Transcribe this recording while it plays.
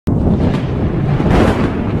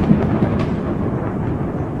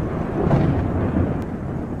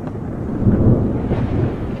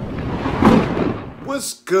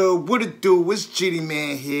What's good? What it do? It's GD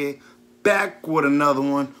Man here, back with another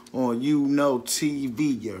one on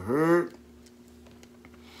UKNOOTV. You heard?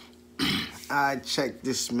 Check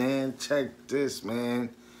this, man. Check this, man.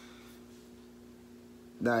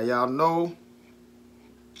 Now y'all know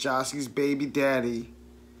Jocy's baby daddy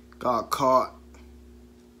got caught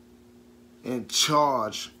and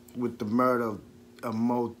charged with the murder of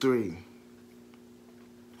MO3.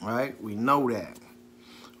 Right? We know that.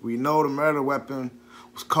 We know the murder weapon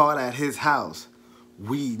was caught at his house.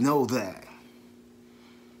 We know that.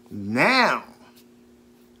 Now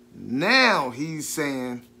he's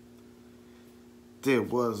saying there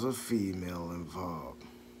was a female involved.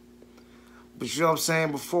 But you know what I'm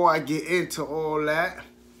saying? Before I get into all that,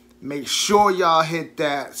 make sure y'all hit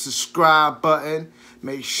that subscribe button.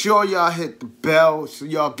 Make sure y'all hit the bell so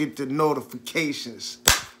y'all get the notifications.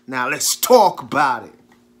 Now let's talk about it.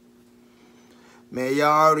 Man,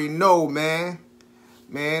 y'all already know, man.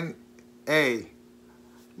 Man, hey,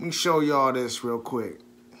 let me show y'all this real quick.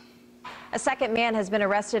 A second man has been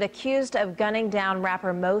arrested accused of gunning down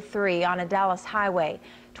rapper MO3 on a Dallas highway.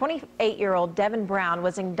 28-year-old Devin Brown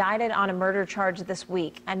was indicted on a murder charge this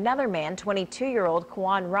week. Another man, 22-year-old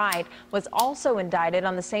Quan Wright, was also indicted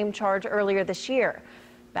on the same charge earlier this year.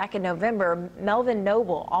 Back in November, Melvin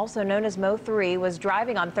Noble, also known as MO3, was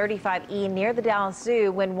driving on 35E near the Dallas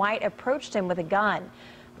Zoo when White approached him with a gun.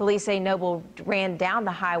 Police say Noble ran down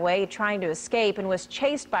the highway trying to escape and was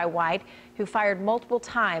chased by White, who fired multiple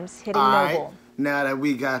times, hitting Noble. Now that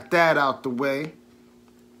we got that out the way, you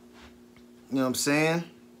know what I'm saying?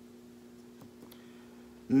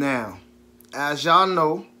 Now, as y'all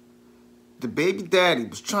know, the baby daddy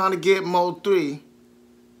was trying to get MO3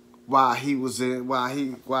 while he was in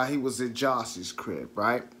Jocy's crib,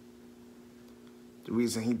 right? The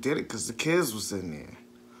reason he did it because the kids was in there.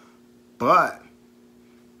 But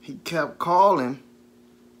he kept calling,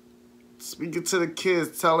 speaking to the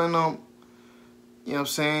kids, telling them, you know what I'm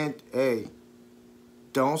saying, hey,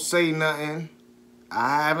 don't say nothing.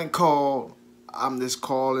 I haven't called. I'm just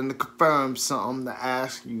calling to confirm something, to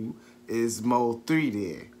ask you, is MO3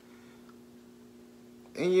 there?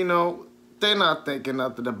 And you know, they're not thinking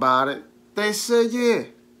nothing about it. They said, yeah,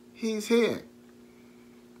 he's here.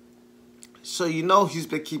 So you know he's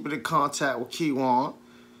been keeping in contact with Kiwan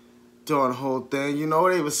during the whole thing. You know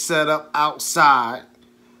they was set up outside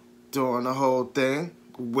during the whole thing,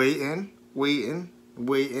 waiting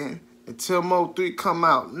until MO3 come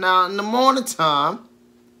out. Now in the morning time,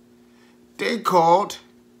 they called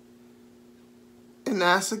and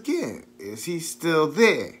asked again, is he still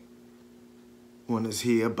there? When is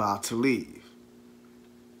he about to leave?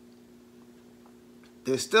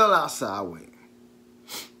 They're still outside waiting.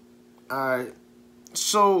 Alright,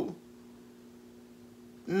 so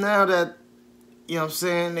now that, you know what I'm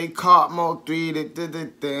saying, they caught MO3, they did their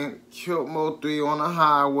thing, killed MO3 on the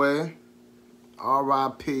highway.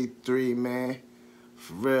 R.I.P. 3, man,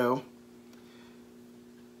 for real.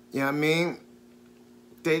 You know what I mean?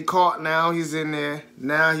 They caught now, he's in there.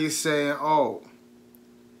 Now he's saying, oh,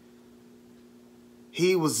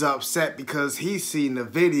 he was upset because he seen the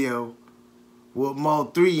video with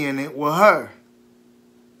MO3 in it with her.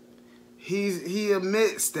 He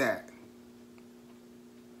admits that.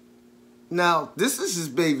 Now, this is his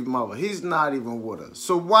baby mother. He's not even with her.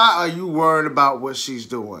 So why are you worried about what she's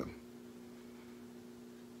doing?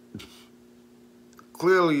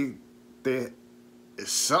 Clearly,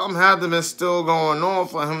 something had to be still going on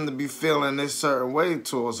for him to be feeling this certain way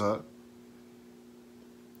towards her.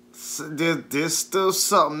 So there's still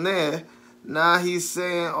something there. Now he's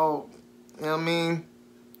saying, oh, you know what I mean?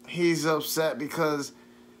 He's upset because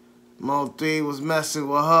MO3 was messing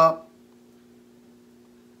with her.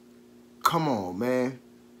 Come on, man.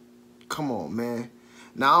 Come on, man.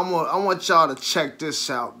 Now I want y'all to check this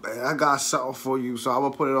out, man. I got something for you, so I'm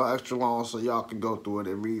gonna put it on extra long so y'all can go through it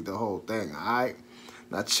and read the whole thing, alright?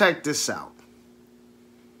 Now check this out.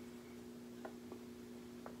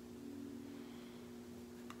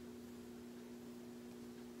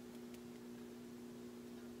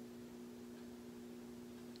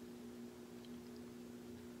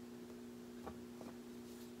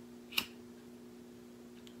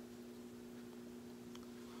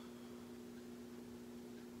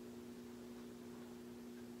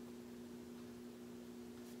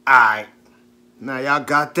 Alright, now y'all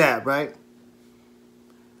got that, right?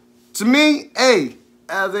 To me, hey,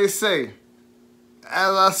 as they say,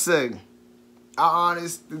 as I say, I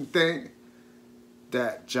honestly think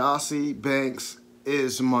that Jocy Banks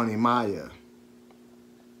is Money Maya.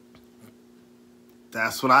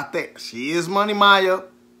 That's what I think. She is Money Maya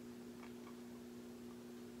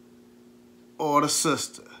or the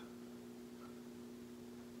sister.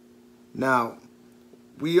 Now,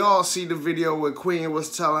 we all see the video where Queen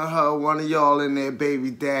was telling her one of y'all in their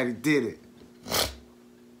baby daddy did it.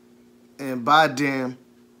 And by damn,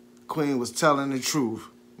 Queen was telling the truth.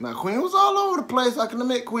 Now, Queen was all over the place. I can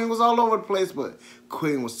admit Queen was all over the place, but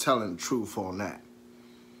Queen was telling the truth on that.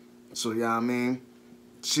 So, yeah, I mean,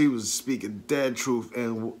 she was speaking dead truth,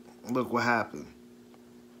 and look what happened.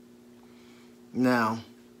 Now,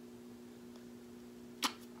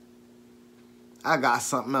 I got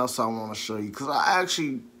something else I want to show you, because I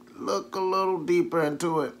actually look a little deeper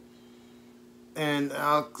into it. And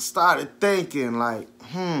I started thinking, like,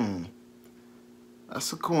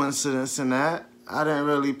 that's a coincidence in that. I didn't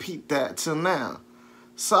really peep that till now.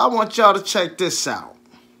 So I want y'all to check this out.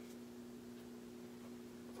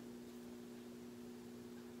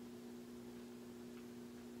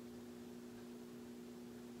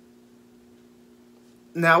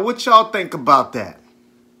 Now, what y'all think about that?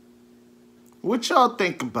 What y'all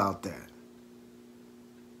think about that?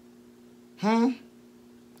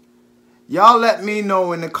 Y'all let me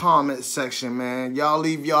know in the comment section, man. Y'all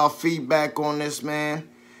leave y'all feedback on this, man.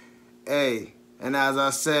 Hey, and as I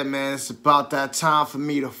said, man, it's about that time for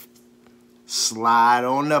me to slide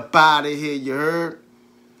on up out of here, you heard?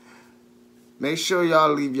 Make sure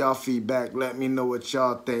y'all leave y'all feedback. Let me know what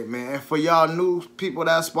y'all think, man. And for y'all new people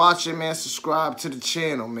that's watching, man, subscribe to the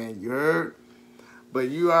channel, man. You heard? But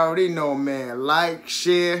you already know, man. Like,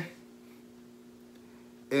 share,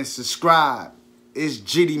 and subscribe. It's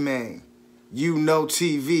GD, man.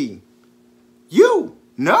 UKNOOTV. You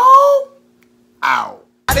know? Ow.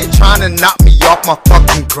 They tryna knock me off my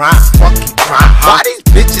fucking grind. Why these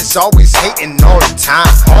bitches always hating all the time?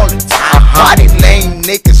 Why these lame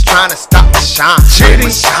niggas tryna stop the shine?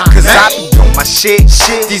 Cause I be on my shit.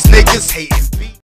 These niggas hating.